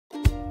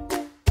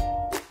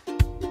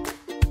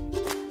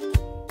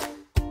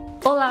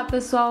Olá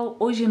pessoal,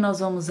 hoje nós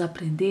vamos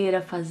aprender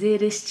a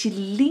fazer este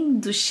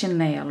lindo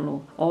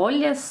chinelo.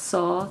 Olha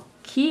só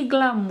que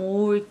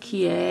glamour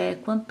que é,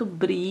 quanto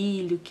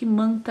brilho, que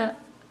manta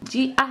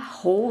de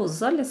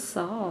arroz, olha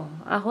só.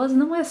 Arroz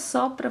não é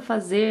só para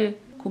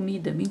fazer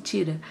comida,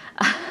 mentira.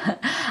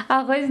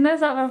 Arroz não é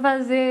só para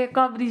fazer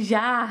cobre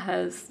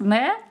jarras,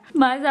 né?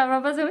 Mas dá pra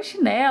fazer um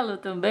chinelo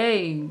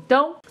também.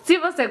 Então, se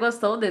você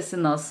gostou desse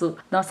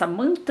nossa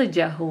manta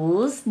de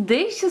arroz,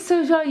 deixe o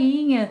seu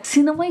joinha.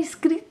 Se não é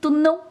inscrito,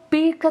 não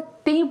perca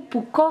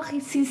tempo. Corre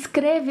e se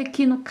inscreve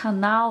aqui no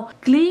canal,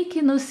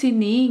 clique no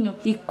sininho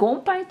e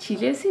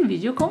compartilhe esse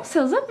vídeo com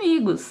seus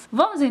amigos.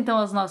 Vamos então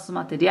aos nossos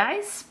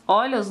materiais?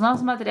 Olha, os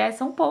nossos materiais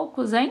são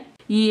poucos, hein?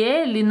 E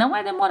ele não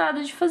é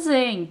demorado de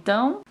fazer,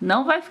 então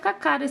não vai ficar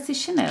caro esse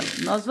chinelo.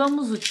 Nós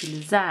vamos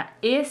utilizar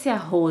esse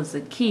arroz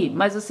aqui,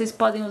 mas vocês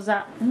podem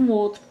usar um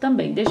outro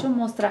também. Deixa eu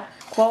mostrar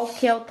qual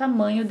que é o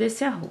tamanho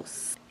desse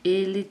arroz.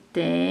 Ele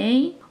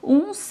tem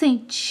 1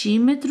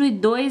 centímetro e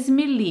 2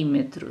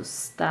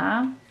 milímetros,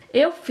 tá?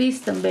 Eu fiz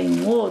também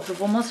um outro,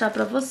 vou mostrar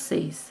pra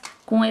vocês,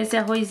 com esse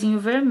arrozinho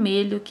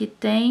vermelho que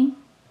tem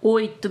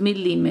 8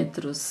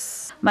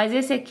 milímetros. Mas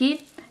esse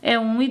aqui é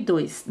 1 e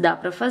 2, dá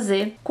pra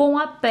fazer com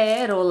a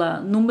pérola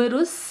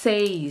número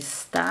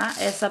 6, tá?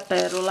 Essa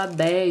pérola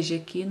bege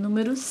aqui,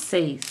 número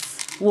 6.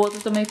 O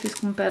outro também fiz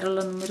com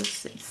pérola número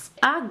 6.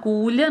 A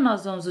agulha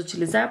nós vamos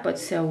utilizar,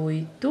 pode ser a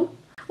 8.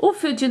 O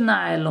fio de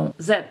nylon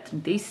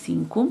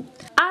 0,35.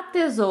 A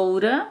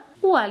tesoura,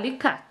 o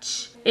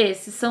alicate.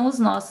 Esses são os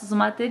nossos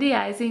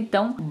materiais,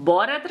 então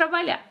bora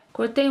trabalhar.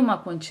 Cortei uma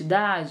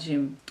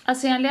quantidade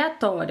assim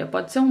aleatória,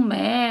 pode ser 1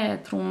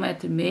 metro,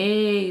 1,5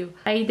 metro,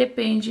 aí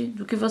depende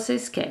do que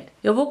vocês querem.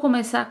 Eu vou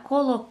começar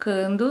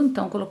colocando,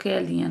 então coloquei a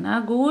linha na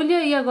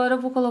agulha e agora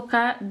eu vou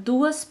colocar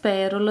 2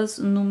 pérolas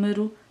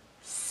número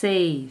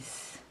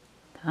 6,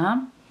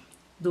 tá?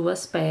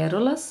 2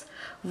 pérolas,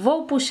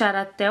 vou puxar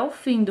até o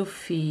fim do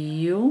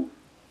fio,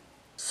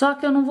 só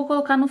que eu não vou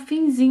colocar no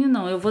finzinho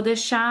não, eu vou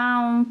deixar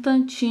um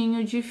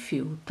tantinho de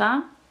fio,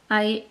 tá?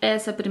 Aí,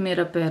 essa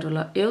primeira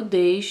pérola eu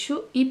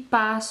deixo e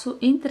passo,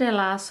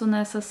 entrelaço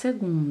nessa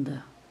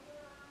segunda.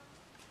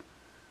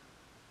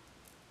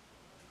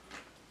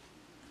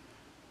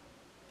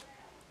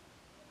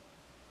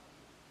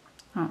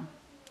 Ó,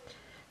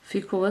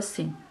 ficou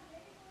assim.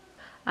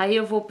 Aí,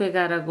 eu vou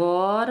pegar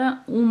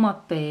agora uma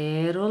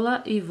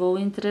pérola e vou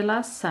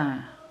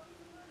entrelaçar.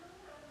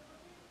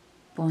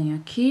 Ponho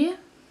aqui,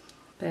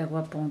 pego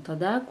a ponta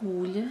da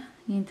agulha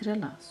e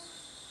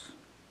entrelaço.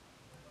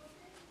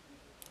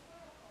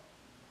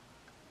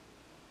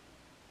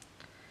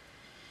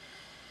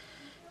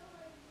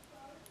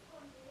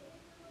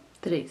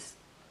 3.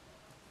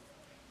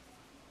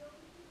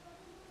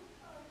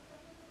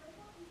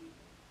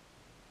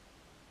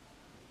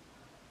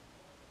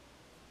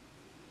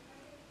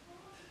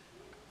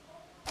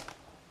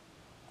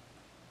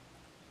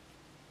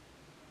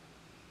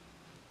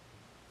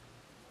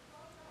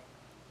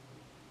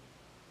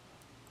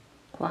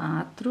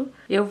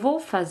 Eu vou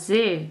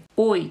fazer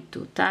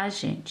 8, tá,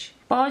 gente?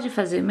 Pode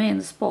fazer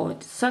menos?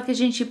 Pode. Só que a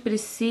gente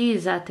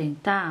precisa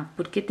atentar,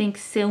 porque tem que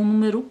ser um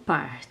número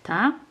par,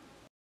 tá?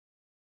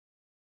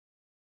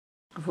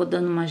 Vou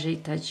dando uma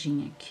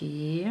ajeitadinha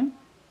aqui.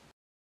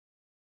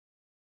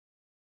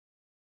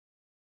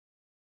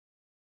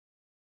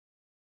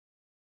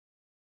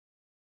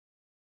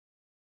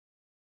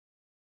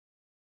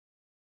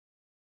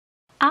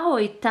 A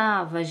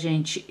 8ª,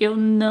 gente, eu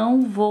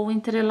não vou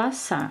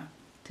entrelaçar.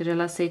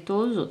 Entrelacei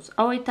todos os outros.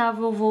 A 8ª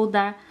eu vou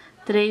dar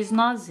 3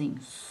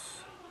 nozinhos.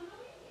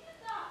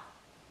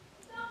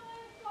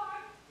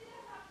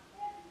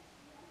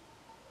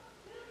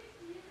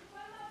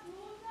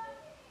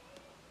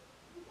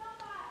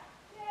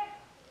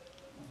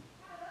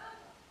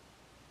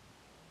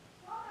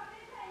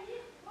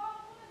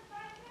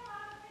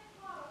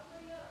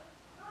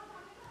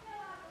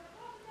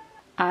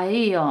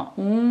 Aí, ó,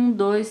 1,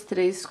 2,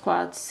 3,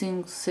 4,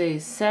 5,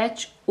 6,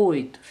 7,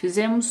 8.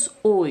 Fizemos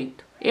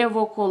 8. Eu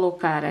vou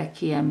colocar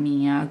aqui a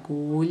minha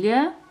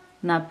agulha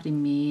na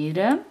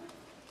primeira.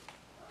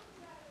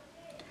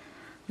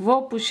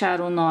 Vou puxar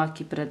o nó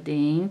aqui pra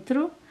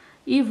dentro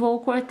e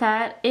vou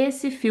cortar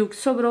esse fio que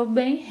sobrou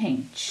bem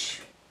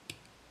rente.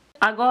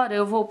 Agora,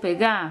 eu vou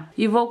pegar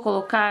e vou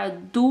colocar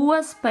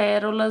 2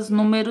 pérolas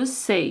número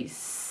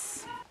 6.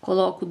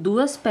 Coloco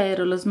 2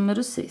 pérolas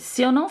número 6.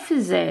 Se eu não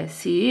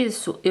fizesse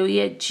isso, eu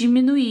ia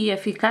diminuir, ia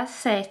ficar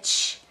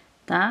 7,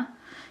 tá?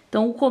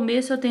 Então, o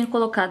começo eu tenho que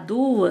colocar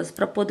 2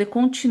 para poder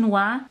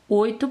continuar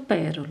 8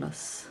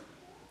 pérolas.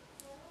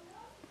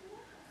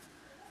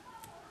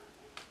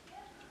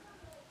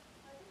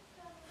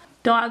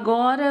 Então,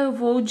 agora eu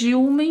vou de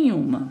uma em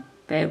uma.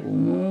 Pego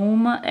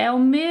uma, é o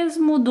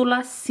mesmo do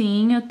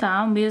lacinho, tá?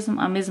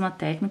 A mesma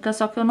técnica,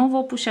 só que eu não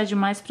vou puxar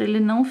demais para ele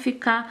não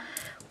ficar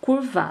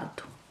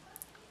curvado.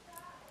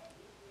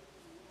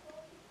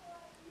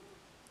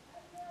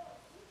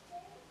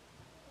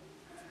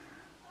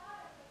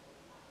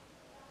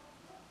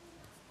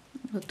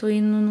 Eu tô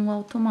indo no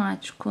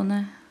automático,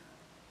 né?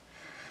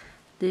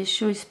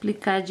 Deixa eu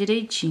explicar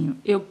direitinho.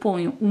 Eu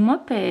ponho uma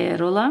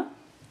pérola,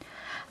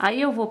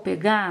 aí eu vou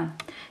pegar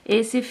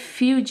esse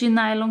fio de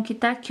nylon que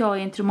tá aqui, ó,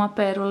 entre uma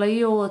pérola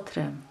e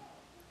outra.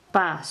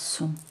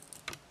 Passo.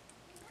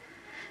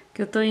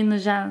 Que eu tô indo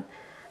já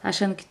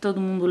achando que todo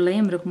mundo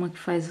lembra como é que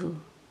faz o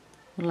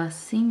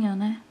lacinho,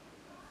 né?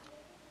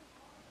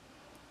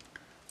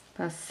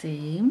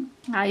 Passei.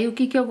 Aí, o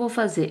que que eu vou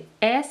fazer?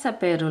 Essa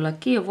pérola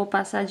aqui, eu vou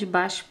passar de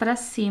baixo pra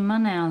cima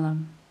nela.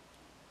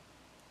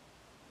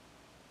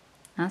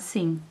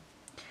 Assim.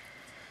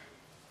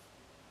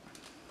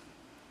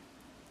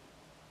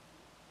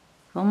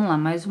 Vamos lá,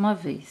 mais uma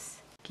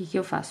vez. O que que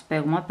eu faço?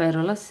 Pego uma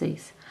pérola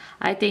 6.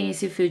 Aí, tem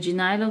esse fio de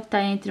nylon que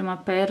tá entre uma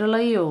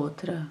pérola e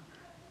outra.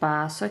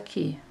 Passo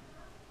aqui.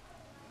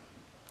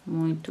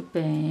 Muito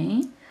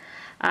bem.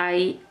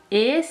 Aí,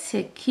 esse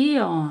aqui,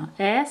 ó,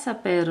 essa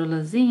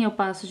pérolazinha eu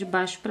passo de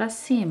baixo pra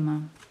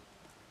cima.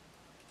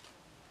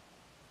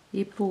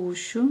 E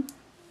puxo.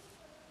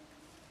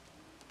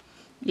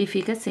 E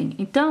fica assim.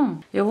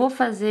 Então, eu vou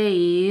fazer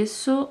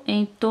isso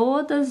em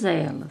todas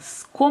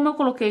elas. Como eu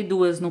coloquei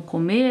duas no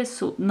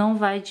começo, não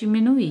vai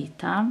diminuir,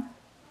 tá?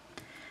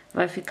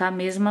 Vai ficar a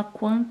mesma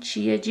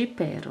quantia de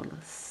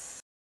pérolas.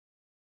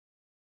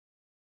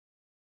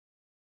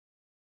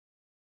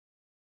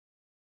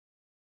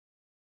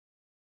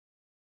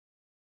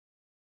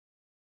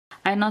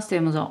 Aí, nós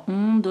temos, ó,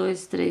 1,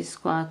 2, 3,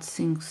 4,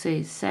 5,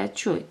 6,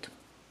 7, 8.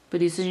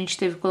 Por isso, a gente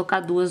teve que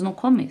colocar duas no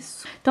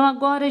começo. Então,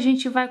 agora a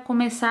gente vai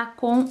começar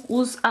com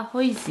os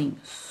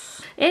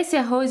arrozinhos. Esse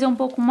arroz é um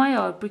pouco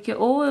maior, porque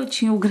ou eu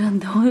tinha o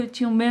grandão ou eu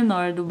tinha o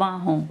menor do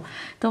marrom.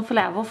 Então, eu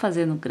falei, ah, vou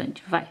fazer no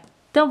grande, vai.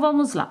 Então,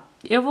 vamos lá.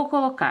 Eu vou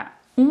colocar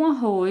um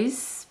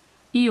arroz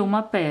e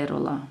uma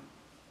pérola,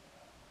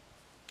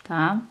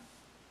 tá?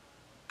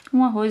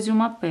 Um arroz e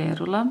uma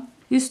pérola.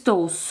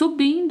 Estou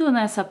subindo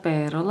nessa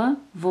pérola,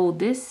 vou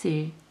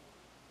descer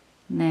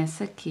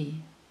nessa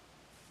aqui.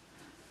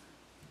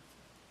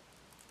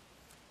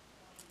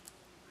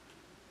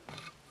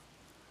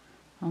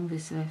 Vamos ver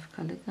se vai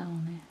ficar legal,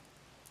 né?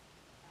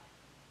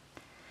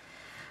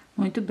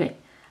 Muito bem.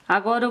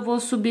 Agora, eu vou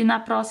subir na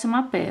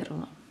próxima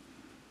pérola.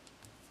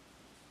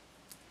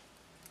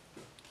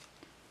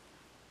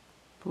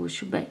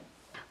 Puxo bem.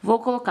 Vou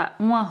colocar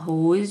um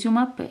arroz e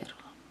uma pérola.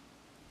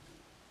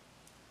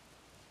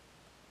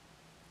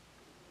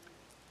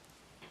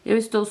 Eu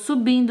estou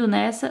subindo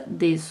nessa,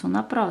 desço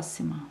na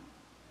próxima.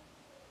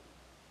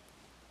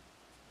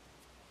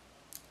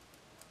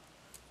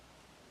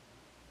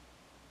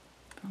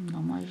 Vamos dar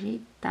uma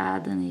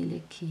ajeitada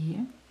nele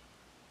aqui.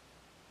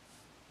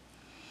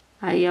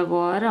 Aí,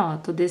 agora, ó,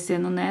 tô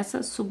descendo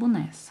nessa, subo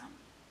nessa.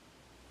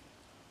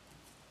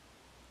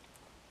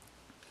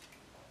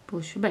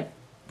 Puxo bem.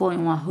 Põe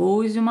um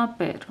arroz e uma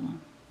pérola.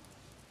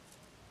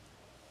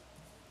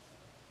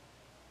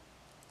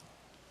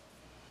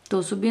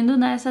 Tô subindo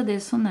nessa,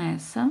 desço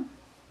nessa.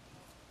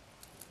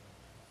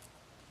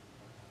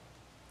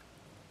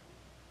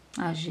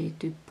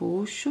 Ajeito e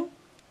puxo.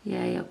 E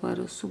aí,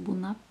 agora eu subo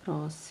na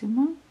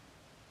próxima.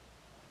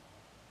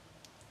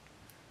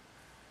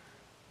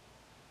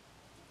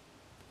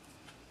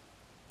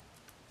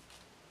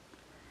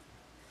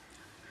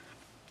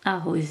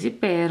 Arroz e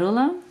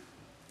pérola.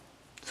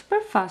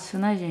 Super fácil,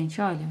 né,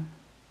 gente? Olha.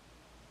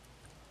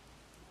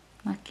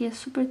 Aqui é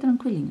super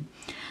tranquilinho.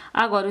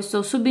 Agora, eu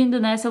estou subindo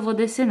nessa, eu vou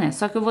descer nessa.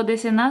 Só que eu vou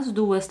descer nas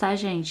duas, tá,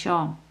 gente?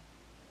 Ó.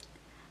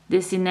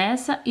 Desci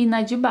nessa e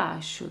na de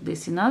baixo.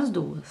 Desci nas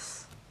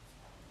duas.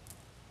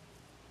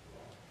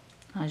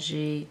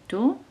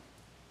 Ajeito.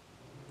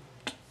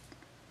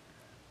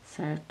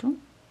 Certo?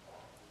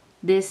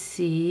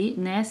 Desci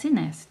nessa e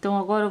nessa. Então,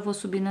 agora eu vou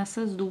subir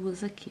nessas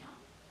duas aqui, ó.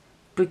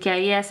 Porque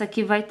aí, essa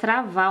aqui vai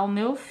travar o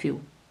meu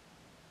fio.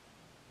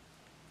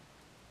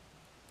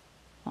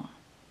 Ó.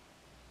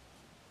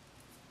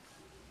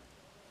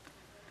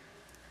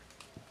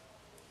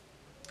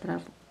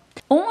 Travou.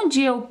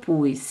 Onde eu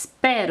pus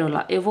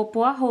pérola, eu vou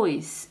pôr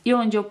arroz. E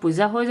onde eu pus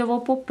arroz, eu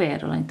vou pôr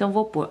pérola. Então,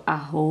 vou pôr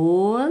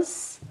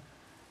arroz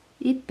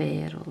e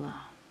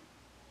pérola.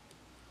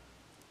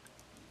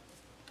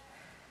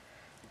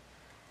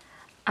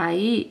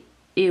 Aí,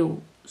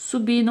 eu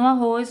subi no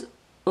arroz,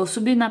 eu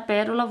subi na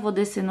pérola, vou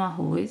descer no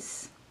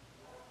arroz.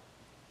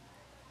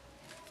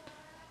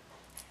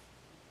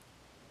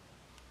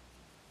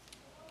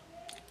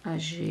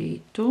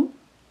 Ajeito.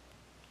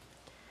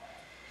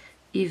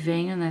 E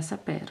venho nessa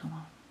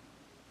pérola.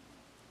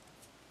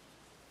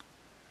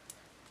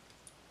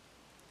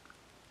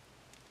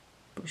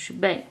 Puxo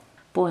bem.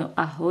 Ponho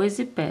arroz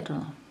e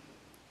pérola.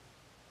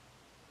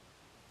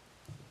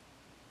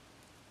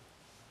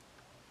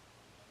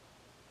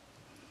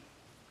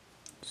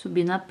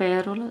 Subi na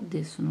pérola,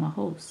 desço no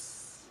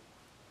arroz.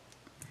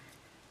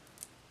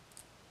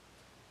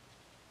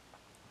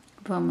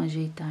 Vamos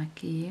ajeitar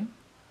aqui.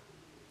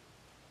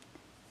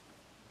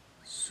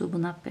 Subo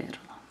na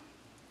pérola.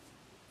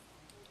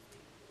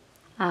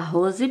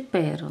 Arroz e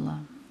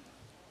pérola.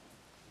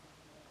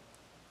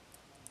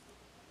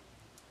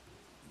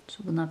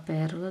 Subo na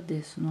pérola,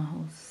 desço no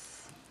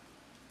arroz.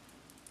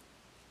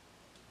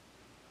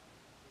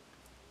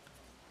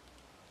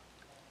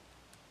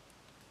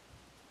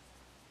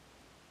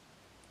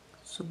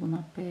 Subo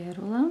na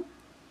pérola.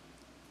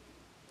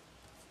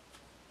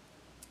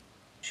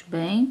 Puxo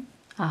bem,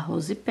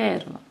 arroz e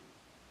pérola.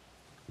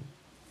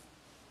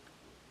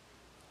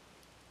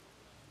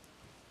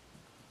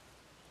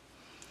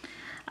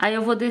 Aí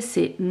eu vou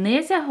descer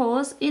nesse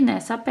arroz e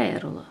nessa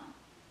pérola.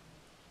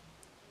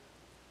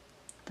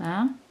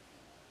 Tá?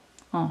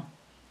 Ó.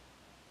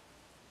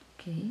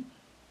 Ok.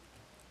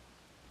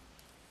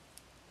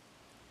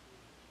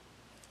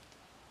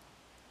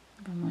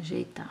 Vamos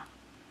ajeitar.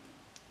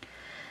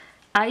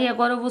 Aí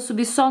agora eu vou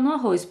subir só no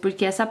arroz,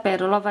 porque essa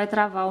pérola vai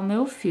travar o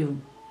meu fio.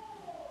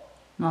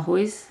 No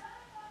arroz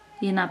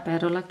e na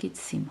pérola aqui de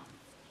cima.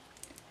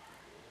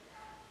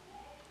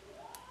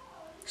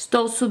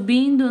 Estou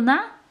subindo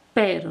na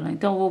pérola,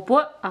 então eu vou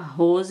pôr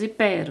arroz e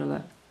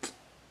pérola.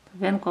 Tá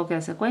vendo qual que é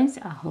a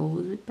sequência?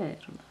 Arroz e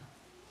pérola.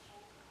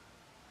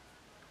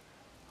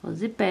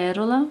 Arroz e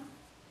pérola,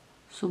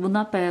 subo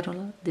na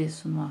pérola,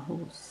 desço no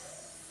arroz.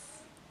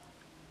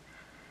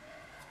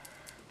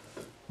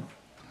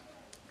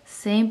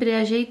 Sempre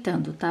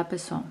ajeitando, tá,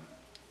 pessoal?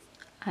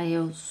 Aí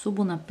eu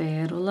subo na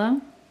pérola.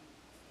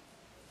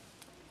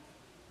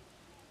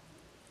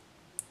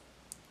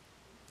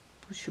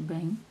 Puxo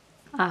bem.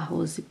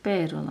 Arroz e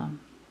pérola.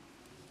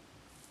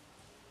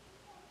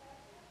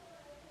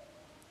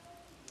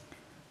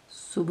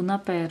 Subo na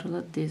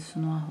pérola, desço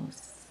no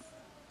arroz.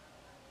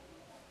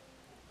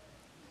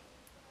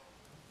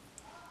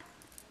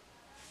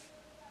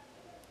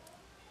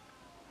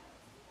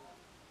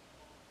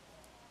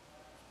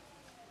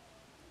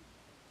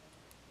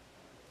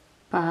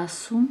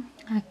 Passo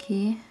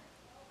aqui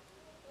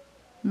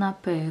na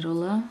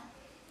pérola,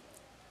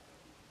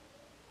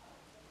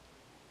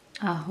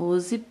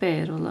 arroz e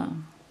pérola.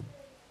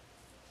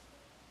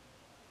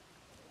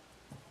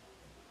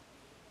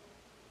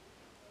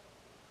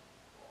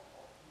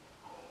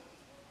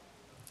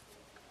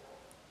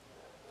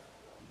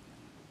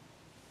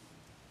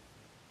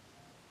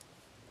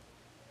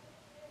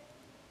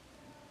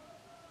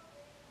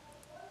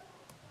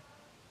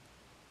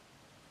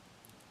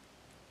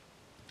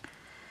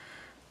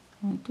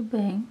 Muito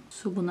bem,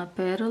 subo na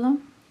pérola,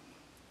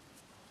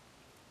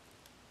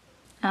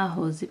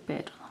 arroz e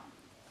pérola.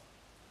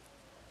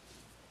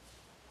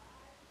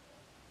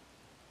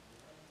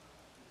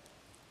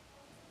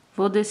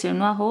 Vou descer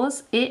no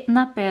arroz e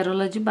na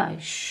pérola de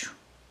baixo.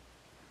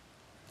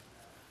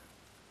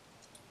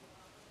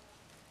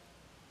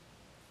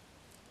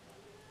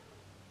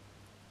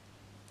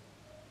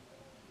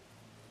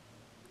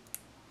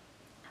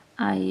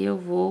 Aí eu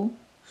vou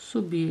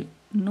subir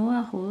no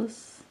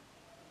arroz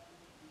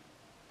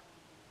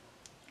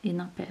e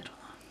na pérola.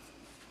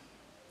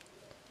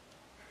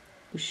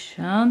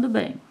 Puxando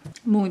bem,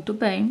 muito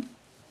bem,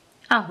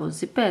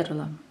 arroz e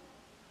pérola.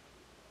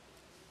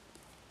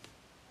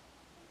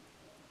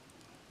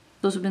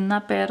 Tô subindo na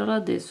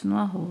pérola, desço no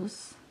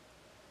arroz.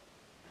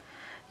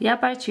 E a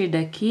partir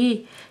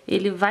daqui,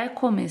 ele vai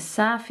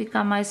começar a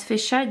ficar mais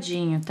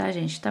fechadinho, tá,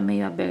 gente? Tá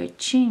meio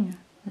abertinho,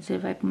 mas ele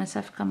vai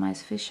começar a ficar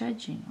mais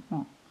fechadinho,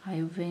 ó. Aí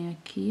eu venho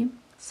aqui,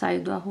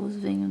 saio do arroz,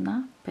 venho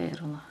na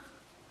pérola.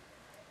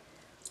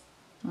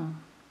 Ó.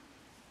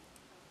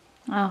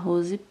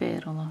 Arroz e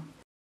pérola.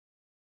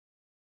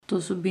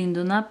 Tô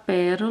subindo na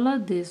pérola,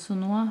 desço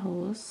no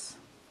arroz.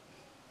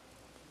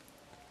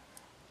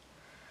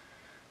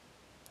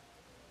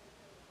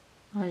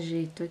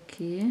 Ajeito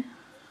aqui.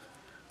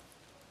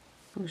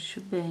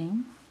 Puxo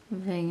bem.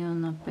 Venho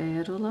na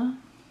pérola.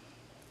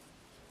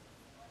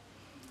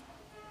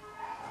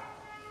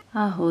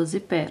 Arroz e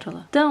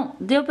pérola. Então,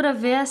 deu pra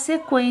ver a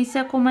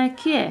sequência como é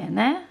que é,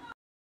 né?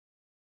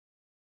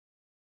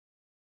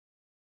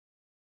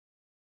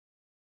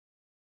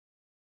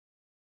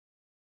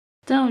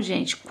 Então,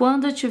 gente,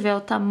 quando eu tiver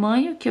o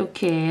tamanho que eu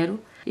quero,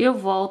 eu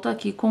volto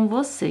aqui com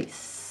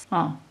vocês.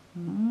 Ó,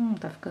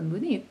 tá ficando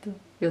bonito.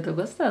 Eu tô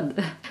gostando.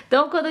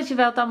 Então, quando eu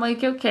tiver o tamanho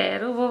que eu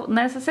quero, eu vou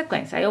nessa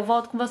sequência. Aí eu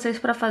volto com vocês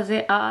pra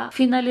fazer a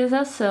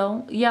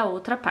finalização e a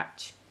outra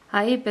parte.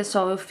 Aí,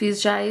 pessoal, eu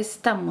fiz já esse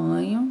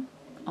tamanho.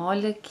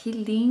 Olha que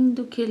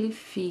lindo que ele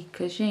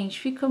fica, gente,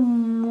 fica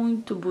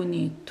muito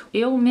bonito.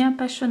 Eu me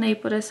apaixonei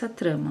por essa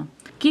trama.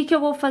 O que que eu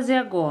vou fazer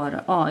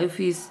agora? Ó, eu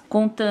fiz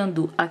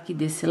contando aqui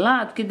desse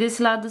lado, que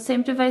desse lado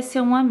sempre vai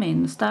ser um a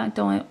menos, tá?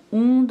 Então, é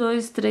 1,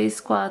 2,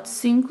 3, 4,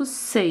 5,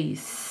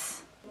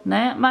 6,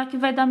 né? Mas aqui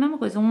vai dar a mesma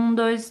coisa, 1,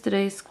 2,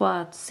 3,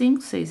 4,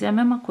 5, 6, é a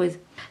mesma coisa.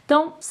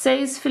 Então,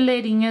 6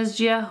 fileirinhas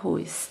de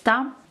arroz,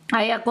 tá?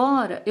 Aí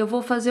agora eu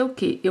vou fazer o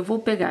quê? Eu vou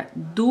pegar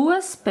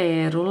 2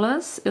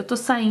 pérolas, eu tô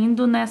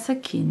saindo nessa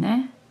aqui,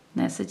 né?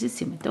 Nessa de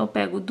cima. Então, eu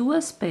pego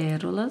 2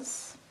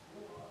 pérolas.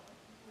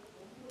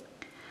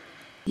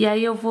 E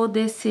aí, eu vou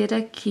descer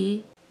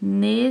aqui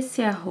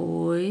nesse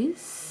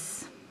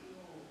arroz.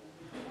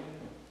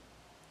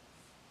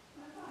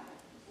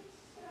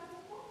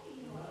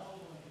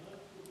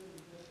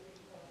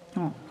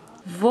 Ó,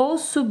 vou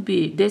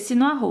subir, desci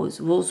no arroz,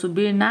 vou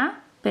subir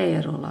na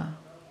pérola.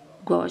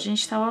 Igual a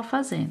gente tava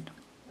fazendo.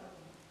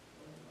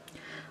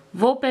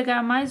 Vou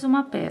pegar mais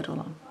uma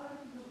pérola.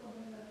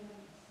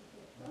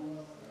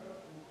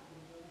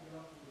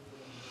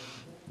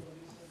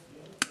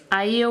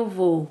 Aí eu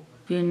vou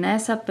vir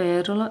nessa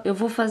pérola, eu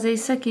vou fazer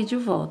isso aqui de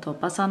volta, ó,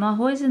 passar no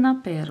arroz e na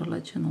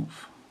pérola de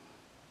novo.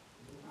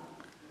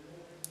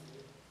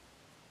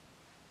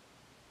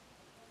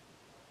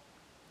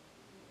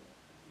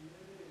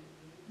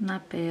 Na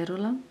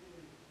pérola,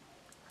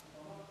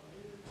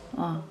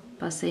 ó,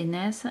 passei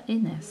nessa e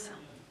nessa.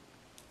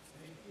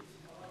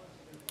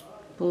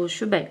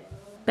 Puxo bem.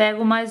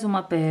 Pego mais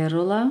uma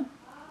pérola.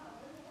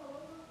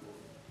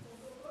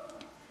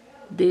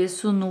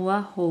 Desço no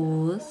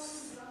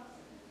arroz.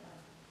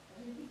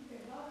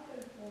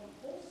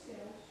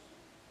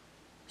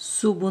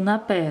 Subo na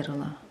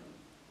pérola.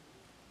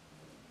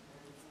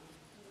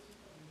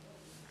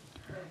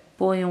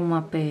 Ponho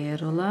uma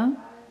pérola.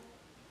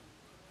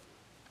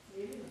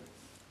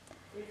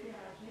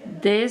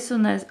 Desço,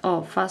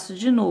 ó, faço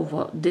de novo,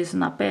 ó, desço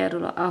na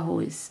pérola,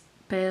 arroz,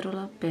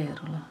 pérola,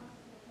 pérola.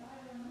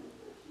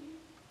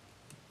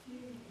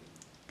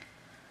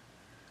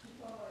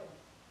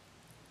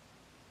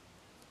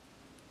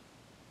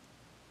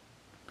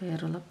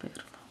 Pérola,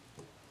 pérola.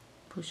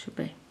 Puxo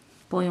bem.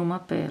 Ponho uma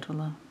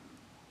pérola.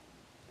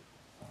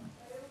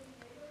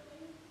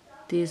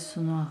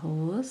 Desço no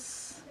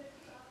arroz.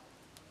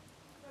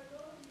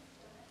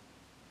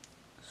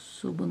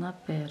 Subo na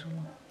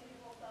pérola.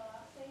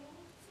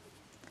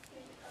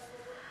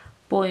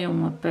 Ponho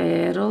uma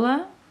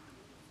pérola.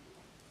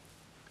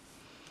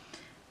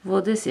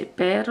 Vou descer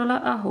pérola,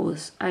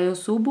 arroz. Aí eu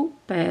subo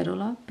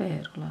pérola,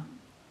 pérola.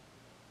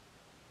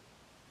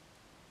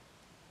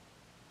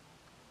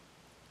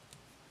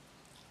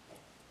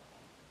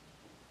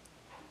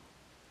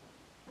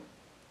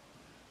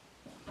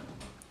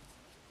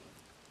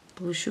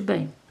 Puxo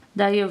bem.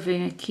 Daí eu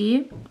venho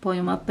aqui,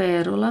 ponho uma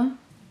pérola,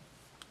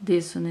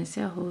 desço nesse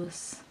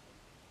arroz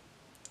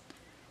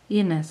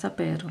e nessa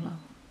pérola.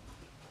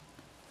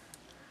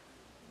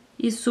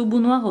 E subo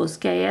no arroz,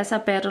 que aí essa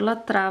pérola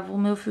trava o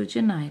meu fio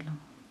de nylon.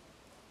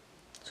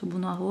 Subo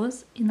no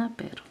arroz e na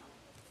pérola,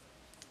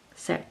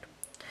 certo?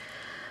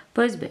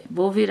 Pois bem,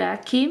 vou virar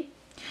aqui,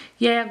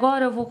 e aí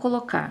agora eu vou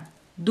colocar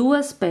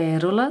 2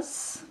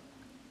 pérolas,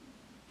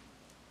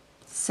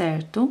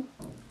 certo?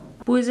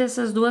 Pus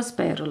essas 2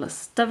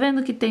 pérolas. Tá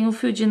vendo que tem um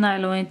fio de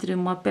nylon entre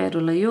uma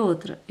pérola e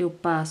outra? Eu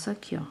passo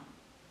aqui, ó.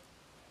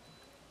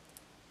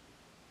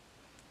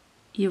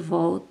 E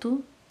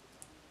volto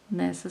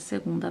nessa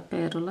segunda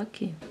pérola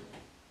aqui,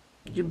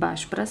 de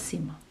baixo pra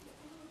cima.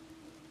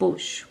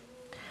 Puxo.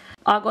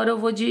 Agora eu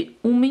vou de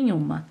uma em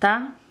uma,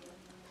 tá?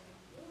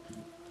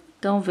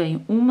 Então,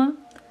 venho uma.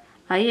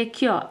 Aí,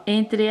 aqui, ó,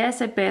 entre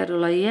essa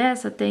pérola e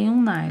essa tem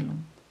um nylon.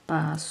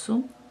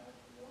 Passo.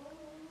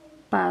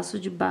 Passo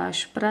de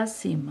baixo pra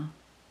cima.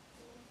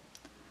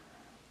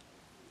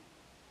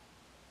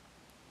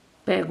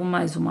 Pego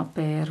mais uma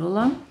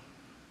pérola.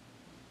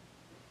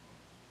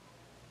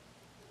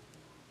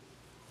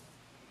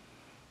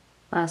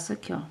 Passo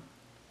aqui, ó.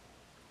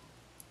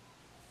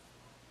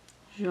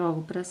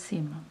 Jogo pra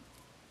cima.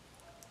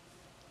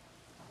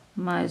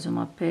 Mais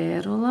uma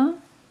pérola.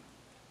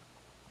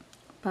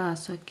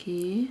 Passo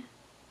aqui.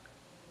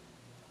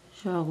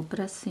 Jogo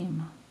pra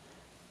cima.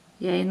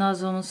 E aí, nós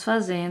vamos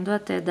fazendo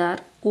até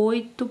dar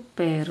 8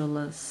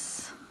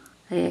 pérolas.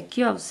 Aí,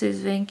 aqui, ó,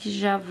 vocês veem que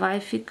já vai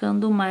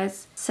ficando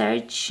mais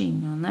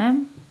certinho,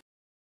 né?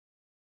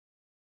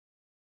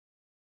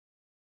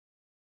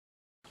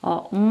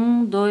 Ó,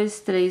 1, 2,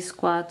 3,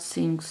 4,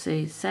 5,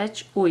 6,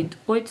 7, 8.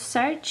 8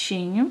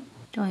 certinho.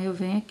 Então, eu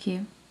venho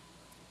aqui.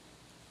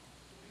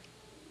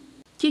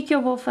 O que que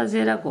eu vou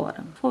fazer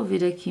agora? Vou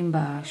vir aqui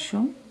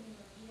embaixo.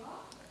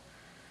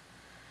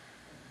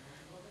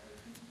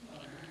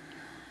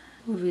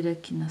 Vou vir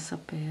aqui nessa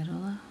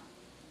pérola.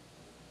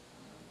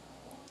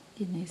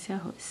 E nesse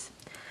arroz.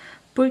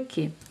 Por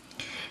quê?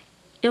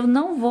 Eu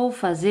não vou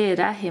fazer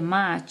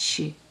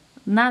arremate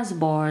nas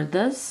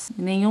bordas,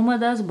 nenhuma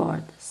das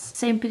bordas.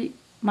 Sempre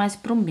mais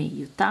pro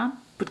meio, tá?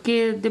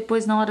 Porque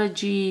depois na hora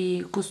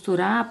de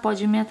costurar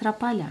pode me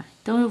atrapalhar.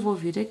 Então, eu vou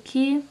vir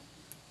aqui,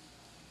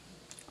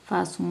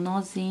 faço um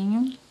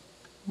nozinho,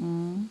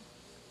 1,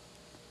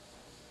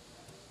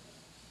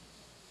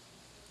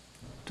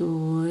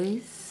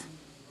 2,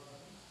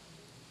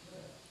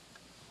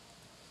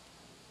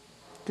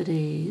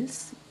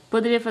 3.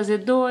 Poderia fazer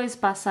 2,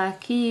 passar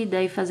aqui,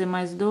 daí fazer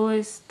mais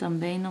 2,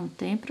 também não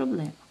tem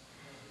problema.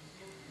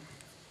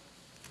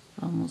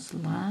 Vamos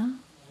lá.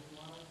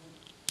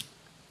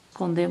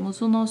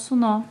 Escondemos o nosso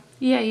nó.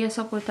 E aí, é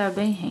só cortar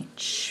bem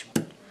rente.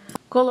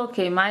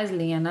 Coloquei mais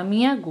linha na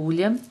minha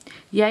agulha.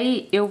 E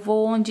aí, eu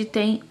vou onde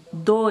tem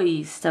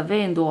 2, tá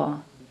vendo, ó?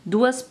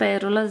 2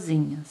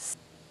 pérolazinhas.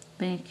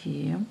 Bem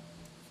aqui.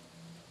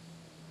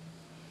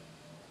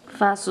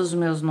 Faço os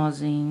meus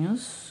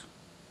nozinhos.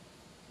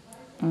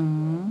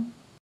 1,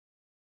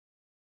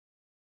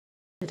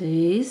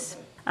 3.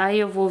 Aí,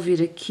 eu vou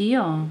vir aqui,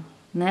 ó,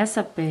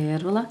 nessa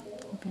pérola.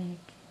 Bem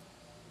aqui.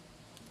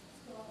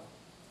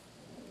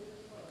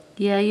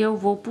 E aí, eu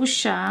vou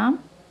puxar,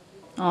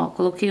 ó,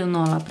 coloquei o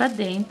nó lá pra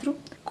dentro,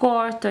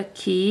 corto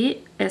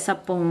aqui essa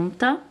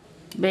ponta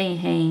bem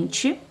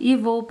rente e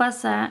vou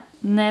passar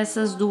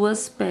nessas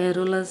 2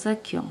 pérolas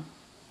aqui, ó.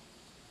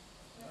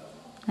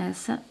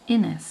 nessa e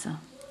nessa,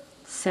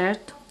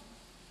 certo?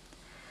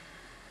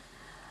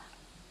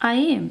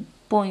 Aí,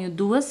 ponho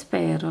 2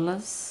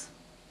 pérolas.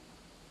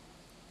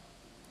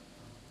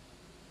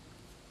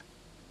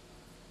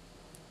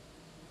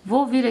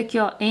 Vou vir aqui,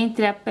 ó,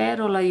 entre a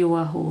pérola e o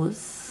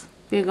arroz,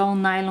 pegar o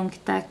nylon que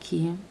tá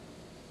aqui.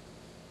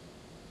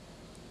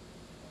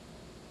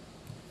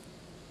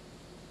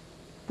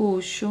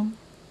 Puxo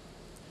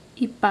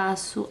e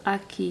passo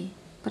aqui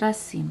pra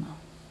cima.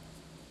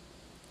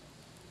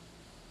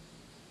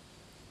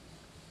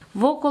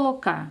 Vou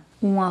colocar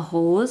um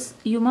arroz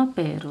e uma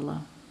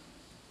pérola.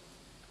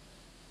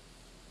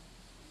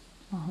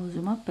 Um arroz e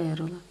uma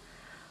pérola.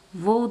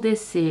 Vou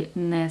descer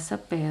nessa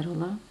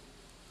pérola.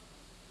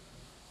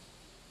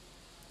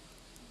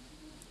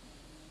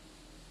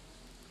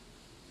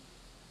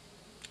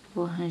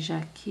 Vou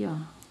arranjar aqui, ó,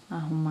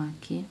 arrumar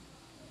aqui.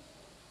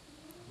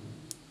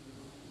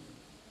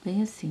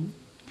 Bem assim.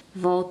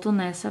 Volto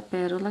nessa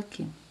pérola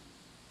aqui.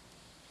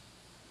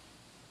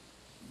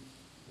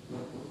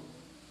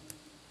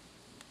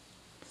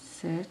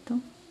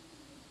 Certo?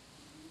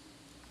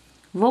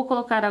 Vou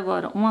colocar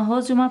agora um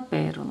arroz e uma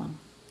pérola.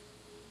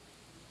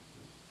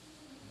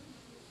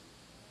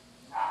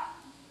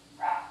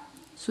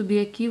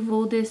 Subir aqui,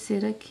 vou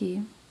descer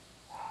aqui,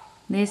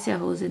 nesse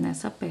arroz e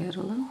nessa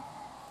pérola.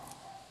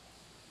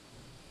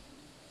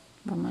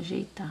 Vamos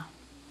ajeitar.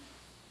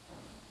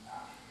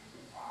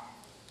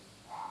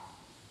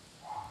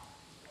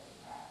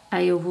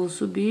 Aí, eu vou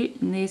subir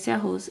nesse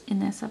arroz e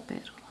nessa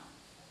pérola.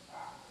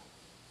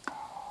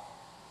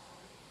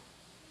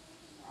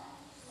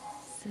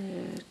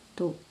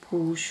 Certo?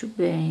 Puxo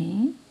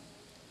bem.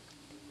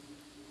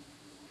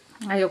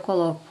 Aí, eu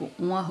coloco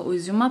um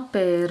arroz e uma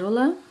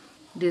pérola.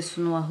 Desço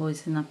no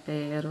arroz e na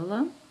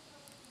pérola.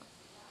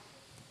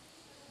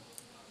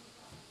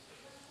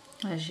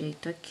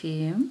 Ajeito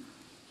aqui.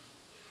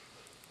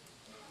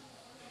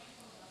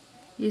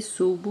 E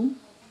subo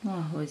no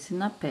arroz e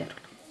na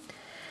pérola.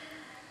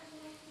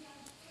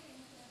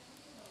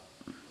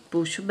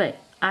 Puxo bem.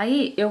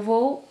 Aí, eu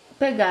vou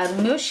pegar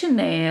o meu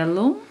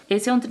chinelo.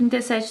 Esse é um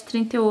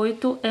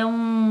 37/38, é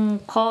um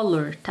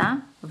color,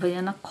 tá?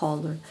 Havaiana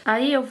color.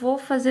 Aí, eu vou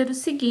fazer o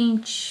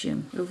seguinte.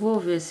 Eu vou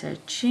ver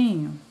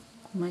certinho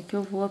como é que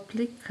eu vou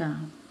aplicar.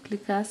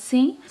 Aplicar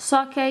assim.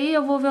 Só que aí,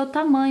 eu vou ver o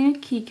tamanho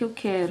aqui que eu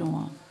quero,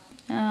 ó.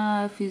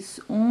 Ah, eu fiz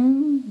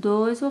 1,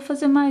 2, vou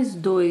fazer mais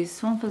 2.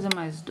 Vamos fazer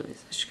mais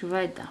 2, acho que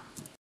vai dar.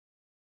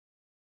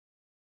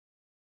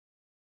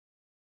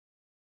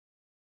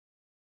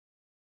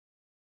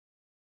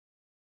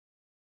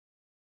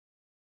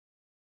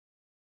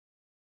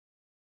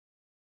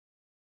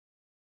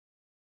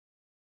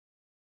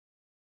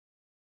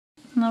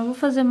 Não, eu vou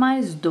fazer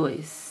mais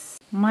 2.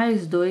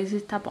 Mais 2 e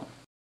tá bom.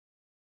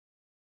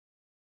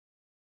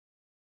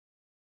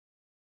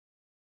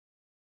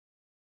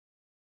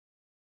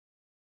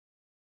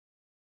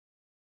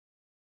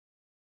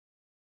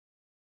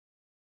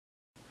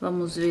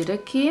 Vamos ver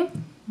aqui.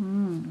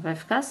 Vai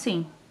ficar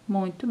assim.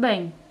 Muito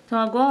bem. Então,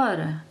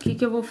 agora, o que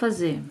que eu vou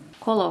fazer?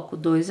 Coloco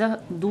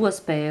 2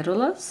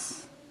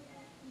 pérolas.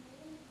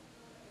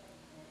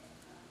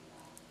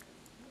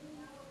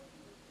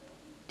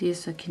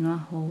 Desço aqui no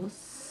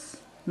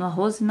arroz. No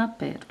arroz e na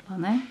pérola,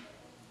 né?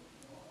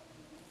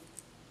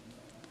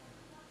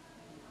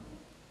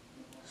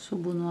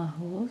 Subo no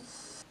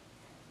arroz.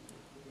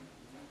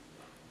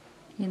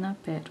 E na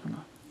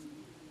pérola.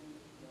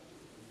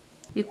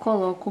 E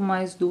coloco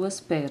mais 2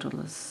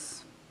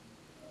 pérolas.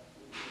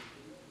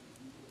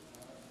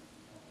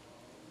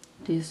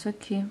 Desço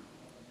aqui.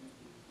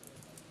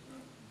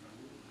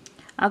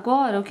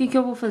 Agora, o que que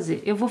eu vou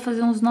fazer? Eu vou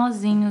fazer uns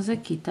nozinhos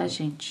aqui, tá,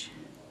 gente?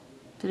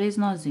 3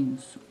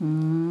 nozinhos.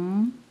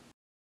 1,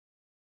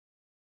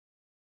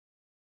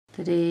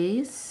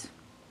 3.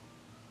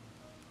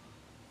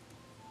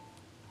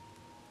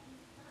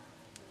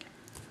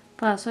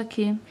 Passo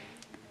aqui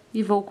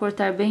e vou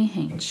cortar bem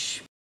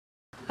rente.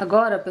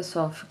 Agora,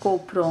 pessoal, ficou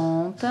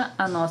pronta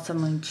a nossa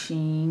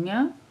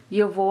mantinha e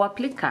eu vou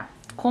aplicar.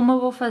 Como eu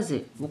vou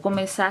fazer? Vou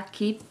começar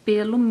aqui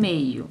pelo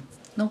meio.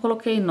 Não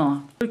coloquei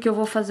nó, porque eu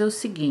vou fazer o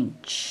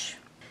seguinte.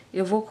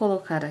 Eu vou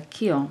colocar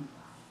aqui, ó,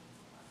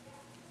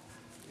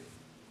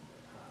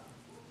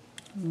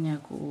 minha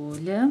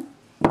agulha.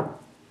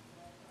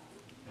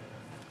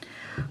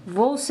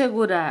 Vou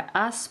segurar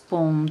as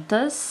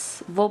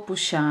pontas, vou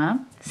puxar,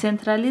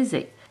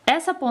 centralizei.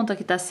 Essa ponta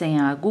que tá sem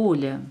a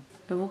agulha,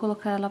 eu vou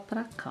colocar ela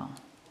pra cá, ó.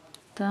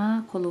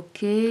 Tá?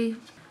 Coloquei,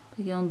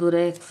 peguei um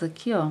durex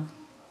aqui, ó,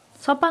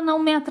 só pra não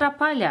me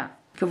atrapalhar,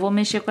 que eu vou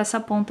mexer com essa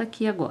ponta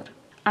aqui agora.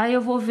 Aí,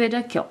 eu vou ver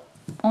aqui, ó,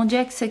 onde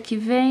é que isso aqui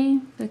vem?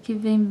 Isso aqui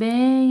vem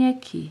bem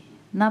aqui,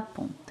 na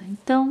ponta.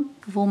 Então,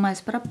 vou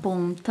mais pra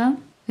ponta,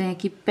 vem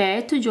aqui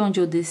perto de onde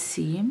eu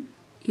desci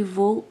e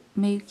vou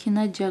meio que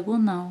na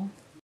diagonal.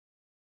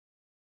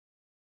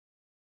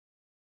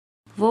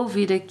 Vou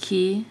vir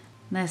aqui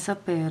nessa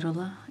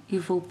pérola e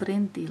vou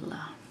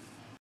prendê-la.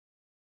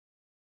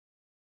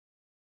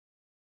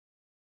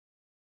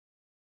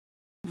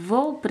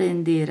 Vou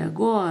prender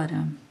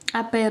agora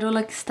a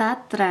pérola que está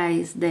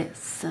atrás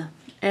dessa.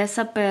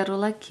 essa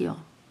pérola aqui, ó.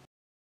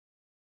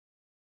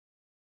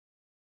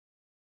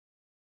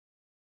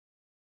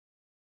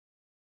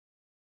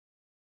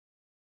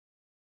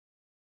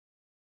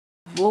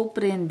 Vou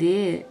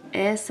prender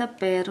essa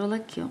pérola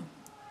aqui, ó.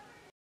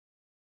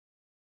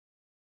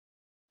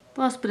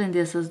 Posso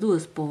prender essas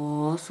duas?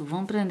 Posso.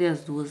 Vamos prender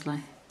as duas lá.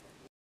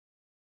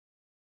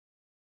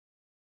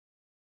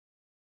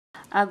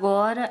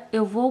 Agora,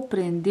 eu vou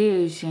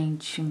prender,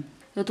 gente...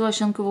 Eu tô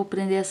achando que eu vou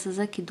prender essas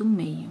aqui do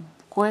meio.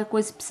 Qualquer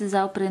coisa, se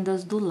precisar, eu prendo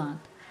as do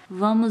lado.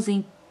 Vamos,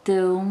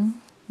 então,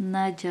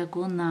 na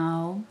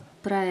diagonal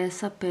pra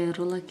essa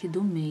pérola aqui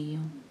do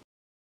meio.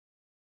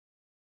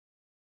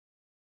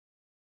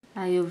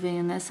 Aí, eu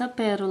venho nessa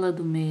pérola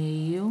do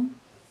meio.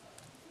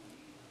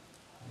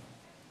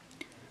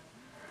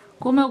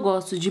 Como eu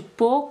gosto de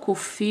pouco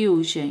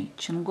fio,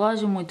 gente, não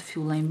gosto de muito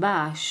fio lá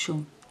embaixo,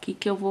 o que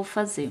que eu vou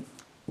fazer?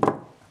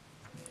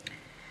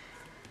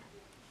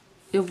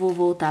 Eu vou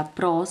voltar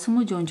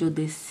próximo de onde eu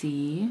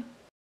desci.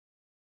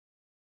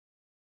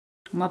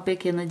 Uma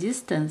pequena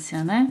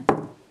distância, né?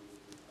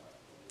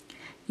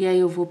 E aí,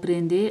 eu vou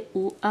prender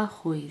o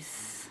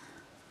arroz.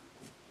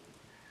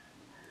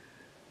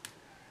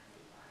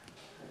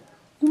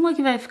 Uma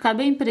que vai ficar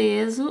bem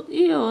preso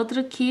e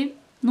outra que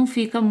não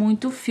fica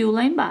muito fio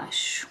lá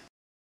embaixo.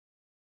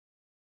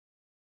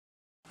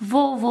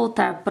 Vou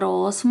voltar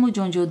próximo de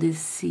onde eu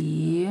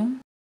desci.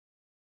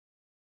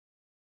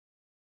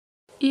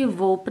 E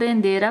vou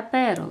prender a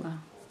pérola.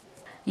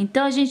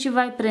 Então, a gente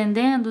vai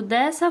prendendo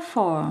dessa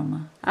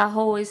forma.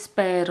 Arroz,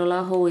 pérola,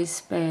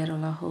 arroz,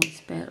 pérola,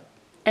 arroz, pérola.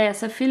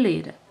 Essa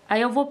fileira.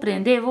 Aí, eu vou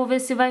prender, vou ver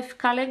se vai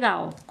ficar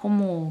legal.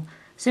 Como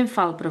sempre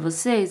falo pra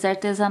vocês,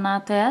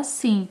 artesanato é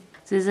assim.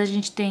 Às vezes, a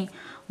gente tem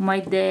uma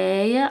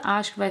ideia,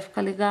 acho que vai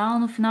ficar legal,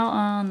 no final,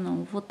 ah,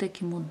 não, vou ter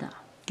que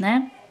mudar,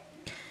 né?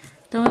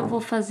 Então, eu vou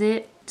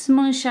fazer,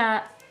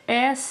 desmanchar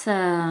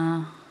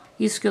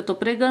isso que eu tô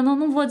pregando, eu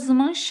não vou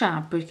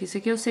desmanchar, porque isso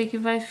aqui eu sei que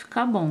vai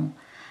ficar bom.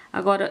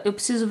 Agora, eu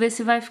preciso ver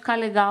se vai ficar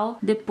legal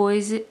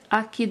depois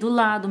aqui do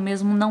lado,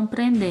 mesmo não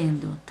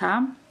prendendo,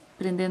 tá?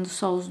 Prendendo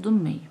só os do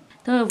meio.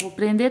 Então, eu vou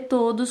prender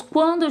todos.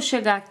 Quando eu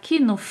chegar aqui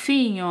no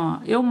fim,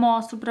 ó, eu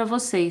mostro pra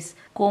vocês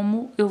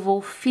como eu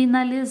vou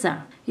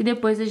finalizar. E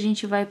depois a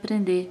gente vai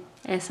prender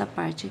essa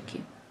parte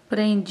aqui.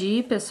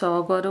 Prendi, pessoal,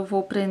 agora eu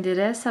vou prender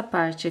essa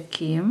parte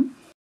aqui. O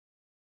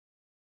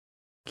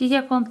que que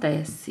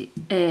acontece?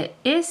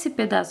 Esse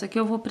pedaço aqui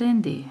eu vou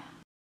prender.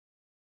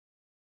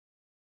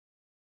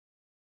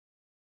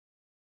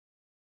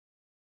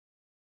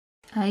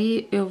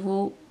 Aí, eu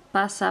vou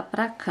passar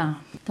pra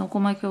cá. Então,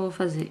 como é que eu vou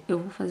fazer? Eu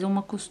vou fazer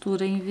uma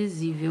costura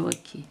invisível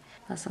aqui.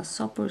 Passar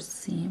só por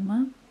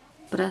cima,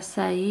 pra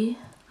sair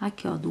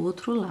aqui, ó, do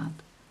outro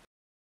lado.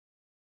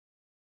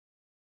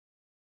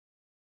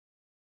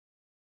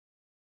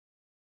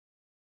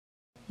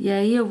 E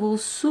aí, eu vou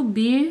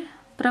subir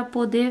pra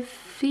poder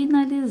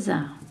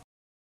finalizar.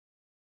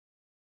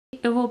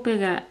 Eu vou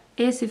pegar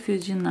esse fio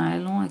de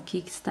nylon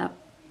aqui que está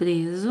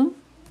preso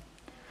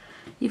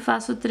e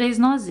faço 3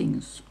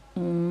 nozinhos.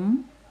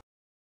 1,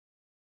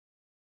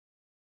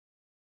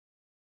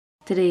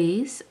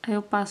 3, aí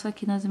eu passo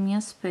aqui nas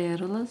minhas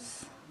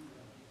pérolas.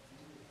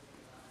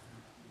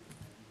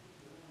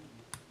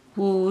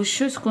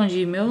 Puxo,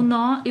 escondi meu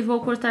nó e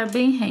vou cortar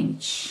bem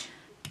rente.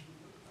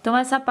 Então,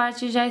 essa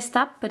parte já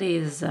está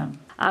presa.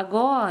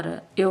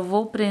 Agora, eu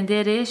vou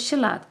prender este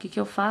lado. O que que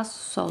eu faço?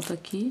 Solto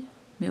aqui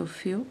meu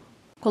fio.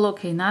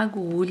 Coloquei na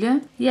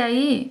agulha. E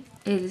aí,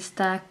 ele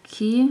está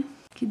aqui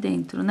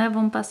dentro, né?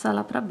 Vamos passar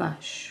lá pra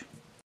baixo.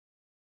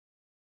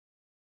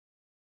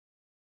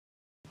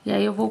 E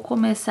aí, eu vou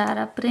começar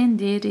a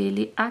prender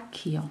ele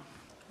aqui, ó.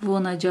 Vou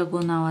na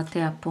diagonal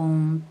até a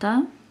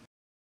ponta.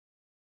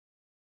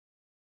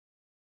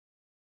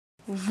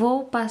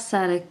 Vou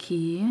passar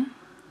aqui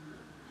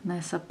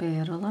nessa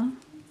pérola.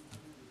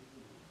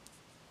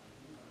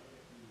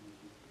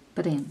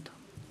 Prendo.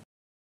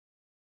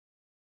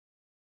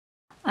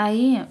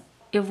 Aí,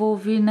 eu vou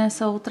vir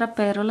nessa outra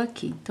pérola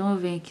aqui. Então, eu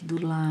venho aqui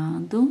do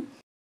lado.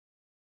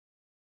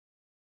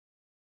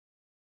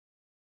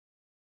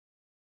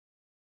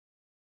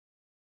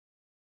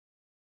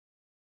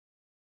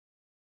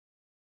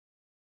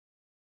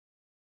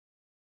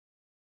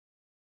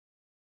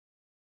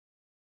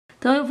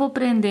 Então, eu vou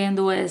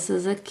prendendo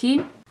essas aqui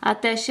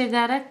até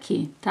chegar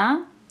aqui,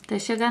 tá? Até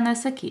chegar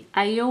nessa aqui.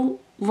 Aí,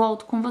 eu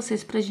volto com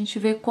vocês pra gente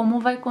ver como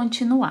vai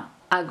continuar.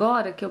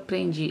 Agora que eu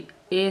prendi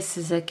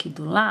esses aqui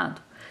do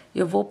lado,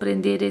 eu vou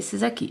prender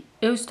esses aqui.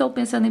 Eu estou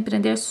pensando em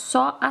prender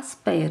só as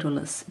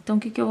pérolas. Então, o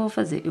que que eu vou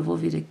fazer? Eu vou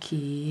vir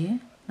aqui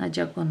na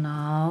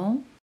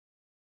diagonal.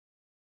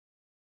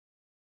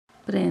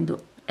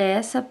 Prendo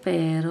essa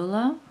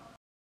pérola.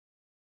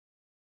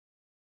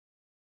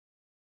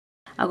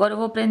 Agora, eu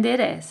vou prender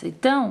essa.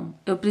 Então,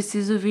 eu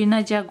preciso vir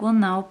na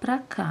diagonal pra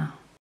cá.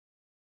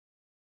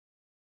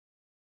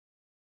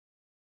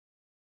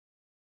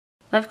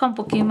 Vai ficar um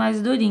pouquinho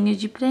mais durinho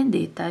de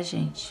prender, tá,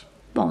 gente?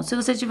 Bom, se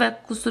você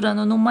estiver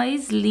costurando numa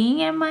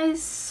slim, é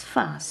mais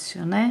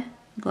fácil, né?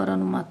 Agora,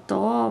 numa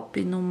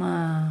top,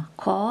 numa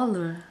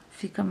collar,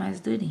 fica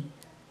mais durinho.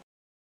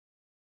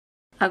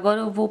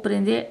 Agora eu vou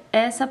prender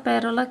essa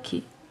pérola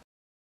aqui.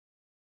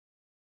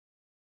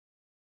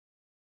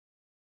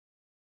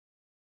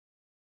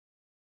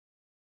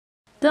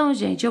 Então,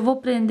 gente, eu vou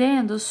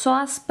prendendo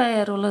só as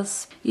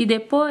pérolas e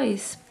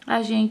depois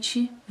a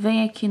gente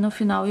vem aqui no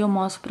final e eu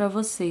mostro pra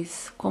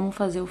vocês como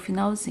fazer o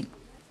finalzinho.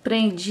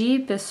 Prendi,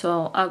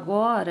 pessoal,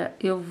 agora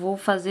eu vou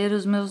fazer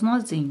os meus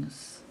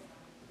nozinhos,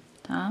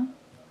 tá?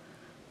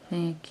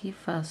 Venho aqui,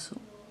 faço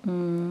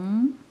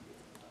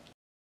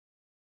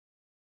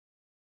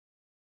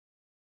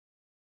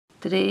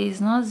 3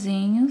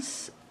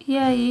 nozinhos e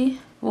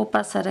aí vou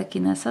passar aqui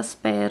nessas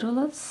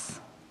pérolas.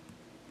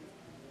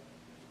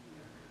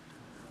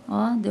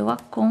 Ó, deu a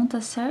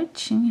conta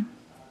certinho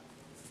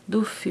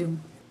do fio.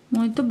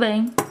 Muito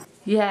bem.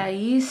 E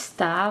aí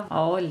está,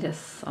 olha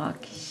só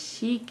que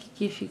chique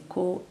que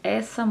ficou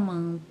essa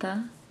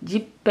manta de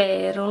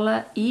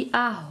pérola e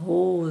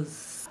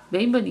arroz.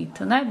 Bem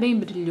bonito, né? Bem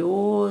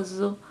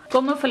brilhoso.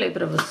 Como eu falei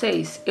pra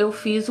vocês, eu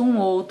fiz um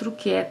outro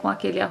que é com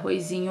aquele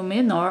arrozinho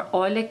menor.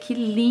 Olha que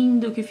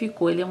lindo que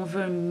ficou. Ele é um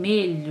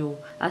vermelho,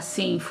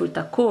 assim,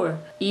 furta-cor.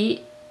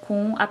 E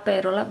com a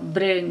pérola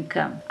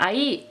branca.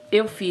 Aí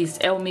eu fiz,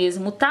 é o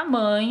mesmo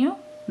tamanho,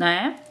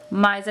 né?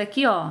 Mas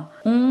aqui, ó,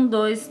 1,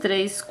 2,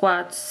 3,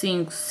 4,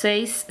 5,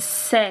 6,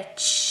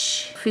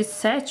 7. Fiz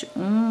 7?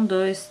 1,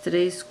 2,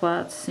 3,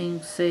 4,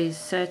 5, 6,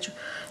 7.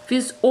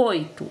 Fiz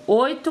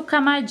 8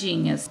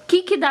 camadinhas. O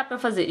que dá pra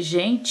fazer?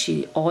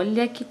 Gente,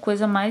 olha que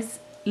coisa mais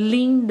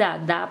linda.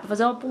 Dá pra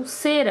fazer uma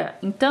pulseira.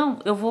 Então,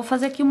 eu vou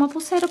fazer aqui uma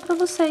pulseira pra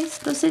vocês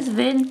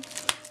verem.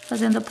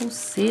 Fazendo a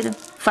pulseira.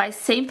 Faz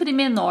sempre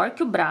menor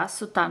que o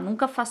braço, tá?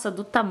 Nunca faça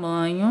do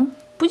tamanho.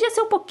 Podia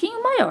ser um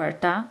pouquinho maior,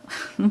 tá?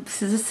 Não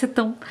precisa ser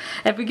tão...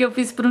 É porque eu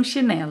fiz para um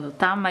chinelo,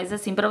 tá? Mas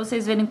assim, para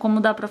vocês verem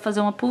como dá para fazer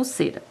uma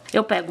pulseira.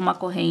 Eu pego uma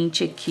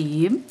corrente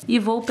aqui e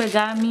vou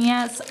pegar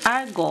minhas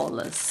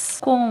argolas.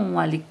 Com um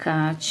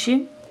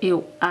alicate,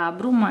 eu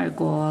abro uma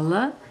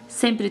argola,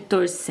 sempre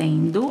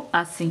torcendo,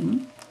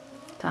 assim,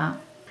 tá?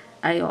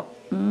 Aí, ó,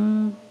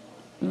 1,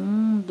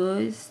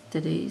 2,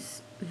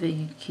 3,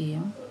 vem aqui,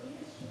 ó.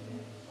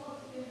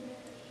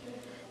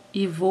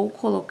 E vou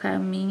colocar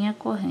minha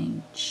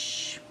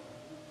corrente.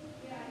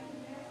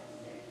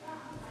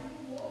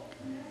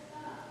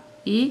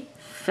 E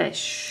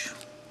fecho.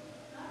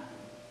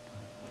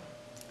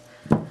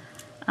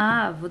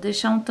 Ah, vou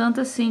deixar um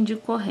tanto assim de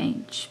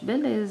corrente.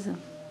 Beleza.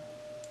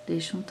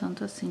 Deixa um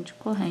tanto assim de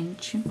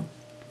corrente.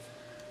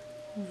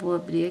 Vou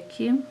abrir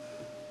aqui.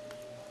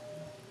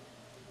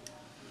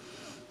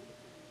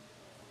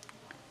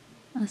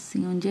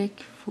 Assim, onde é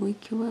que foi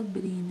que eu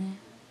abri, né?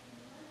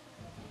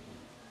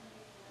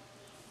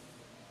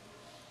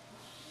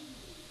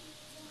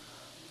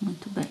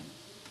 Muito bem,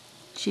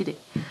 tirei.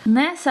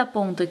 Nessa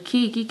ponta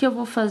aqui, o que eu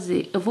vou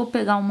fazer? Eu vou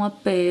pegar uma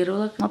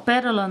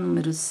pérola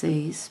número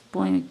 6,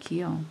 ponho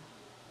aqui, ó,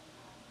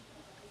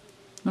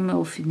 no meu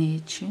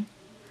alfinete,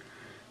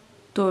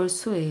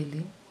 torço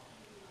ele,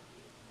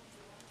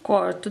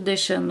 corto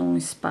deixando um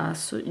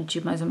espaço de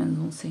mais ou menos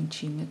 1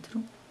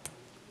 centímetro,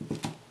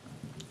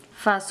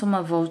 faço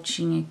uma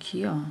voltinha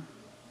aqui, ó.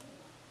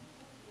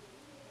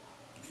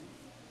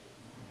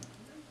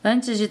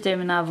 Antes de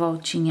terminar a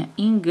voltinha,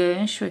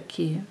 engancho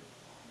aqui.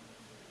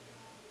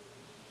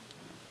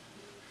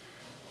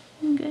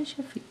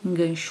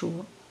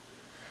 Enganchou.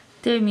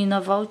 Termino a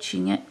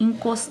voltinha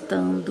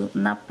encostando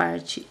na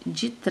parte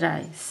de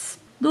trás.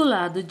 Do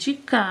lado de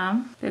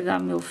cá, pegar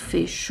meu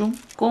fecho,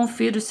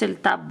 confiro se ele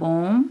tá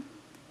bom.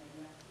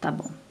 Tá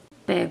bom.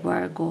 Pego a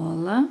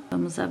argola,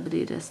 vamos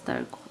abrir esta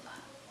argola.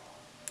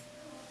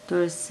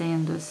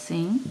 Torcendo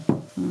assim.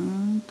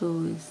 1,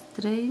 2,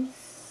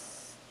 3...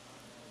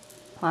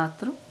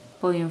 4,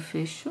 ponho o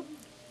fecho,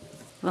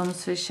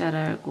 vamos fechar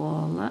a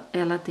argola,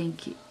 ela tem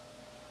que,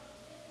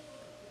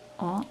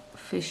 ó,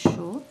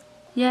 fechou,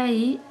 e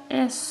aí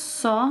é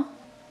só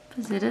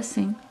fazer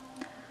assim.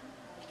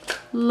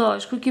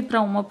 Lógico que para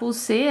uma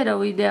pulseira,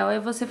 o ideal é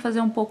você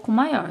fazer um pouco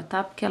maior,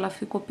 tá? Porque ela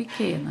ficou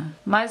pequena.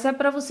 Mas é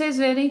para vocês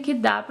verem que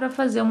dá para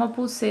fazer uma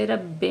pulseira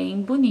bem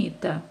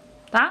bonita,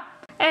 tá?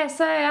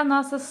 Essa é a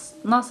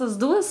nossas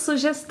duas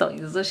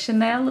sugestões, o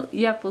chinelo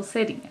e a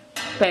pulseirinha.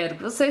 Espero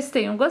que vocês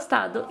tenham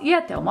gostado e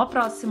até uma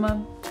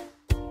próxima!